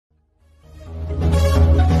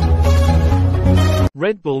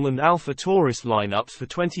Red Bull and Alpha Taurus lineups for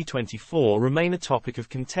 2024 remain a topic of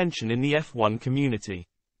contention in the F1 community.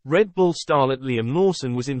 Red Bull starlet Liam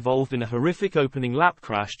Lawson was involved in a horrific opening lap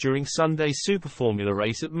crash during Sunday's Superformula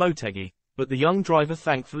race at Motegi, but the young driver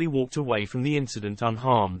thankfully walked away from the incident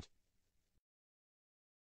unharmed.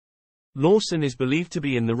 Lawson is believed to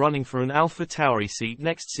be in the running for an Alpha Tauri seat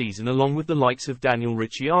next season along with the likes of Daniel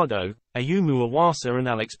Ricciardo, Ayumu Iwasa and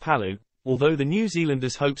Alex Palou, although the New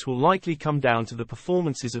Zealander's hopes will likely come down to the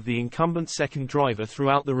performances of the incumbent second driver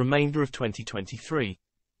throughout the remainder of 2023.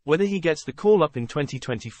 Whether he gets the call-up in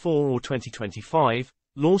 2024 or 2025,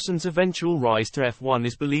 Lawson's eventual rise to F1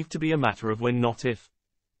 is believed to be a matter of when, not if.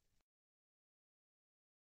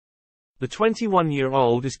 The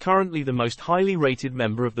 21-year-old is currently the most highly rated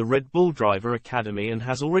member of the Red Bull Driver Academy and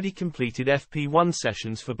has already completed FP1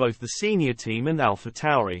 sessions for both the senior team and Alpha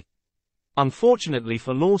Tauri. Unfortunately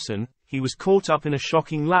for Lawson, he was caught up in a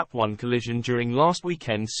shocking lap 1 collision during last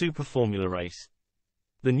weekend's Superformula race.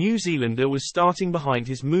 The New Zealander was starting behind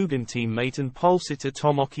his Mugen teammate and pole-sitter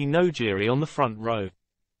Tomoki Nojiri on the front row.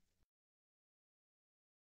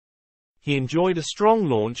 He enjoyed a strong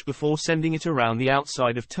launch before sending it around the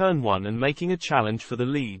outside of turn 1 and making a challenge for the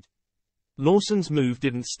lead. Lawson's move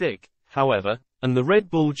didn't stick, however, and the Red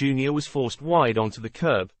Bull Junior was forced wide onto the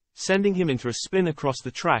curb, sending him into a spin across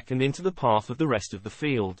the track and into the path of the rest of the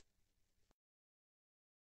field.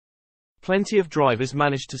 Plenty of drivers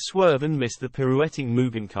managed to swerve and miss the pirouetting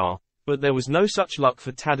Mugen car, but there was no such luck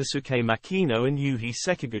for Tadasuke Makino and Yuhi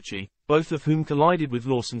Sekiguchi, both of whom collided with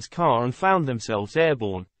Lawson's car and found themselves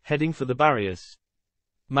airborne, heading for the barriers.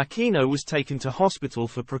 Makino was taken to hospital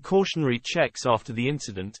for precautionary checks after the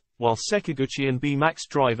incident, while Sekiguchi and B-Max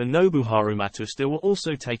driver Nobuharu Matsuda were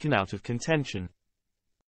also taken out of contention.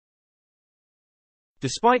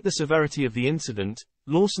 Despite the severity of the incident,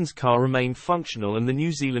 Lawson's car remained functional and the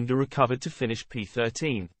New Zealander recovered to finish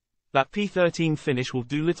P13. That P13 finish will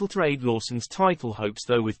do little to aid Lawson's title hopes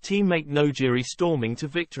though, with teammate Nojiri storming to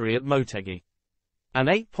victory at Motegi. An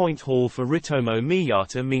 8-point haul for Ritomo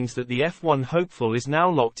Miyata means that the F1 hopeful is now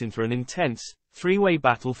locked into an intense, three-way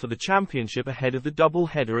battle for the championship ahead of the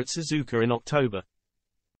double-header at Suzuka in October.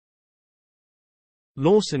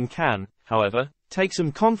 Lawson can, however, take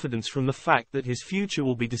some confidence from the fact that his future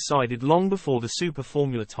will be decided long before the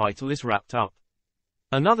Superformula title is wrapped up.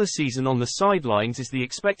 Another season on the sidelines is the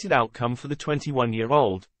expected outcome for the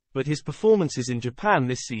 21-year-old, but his performances in Japan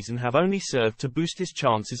this season have only served to boost his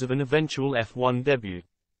chances of an eventual F1 debut.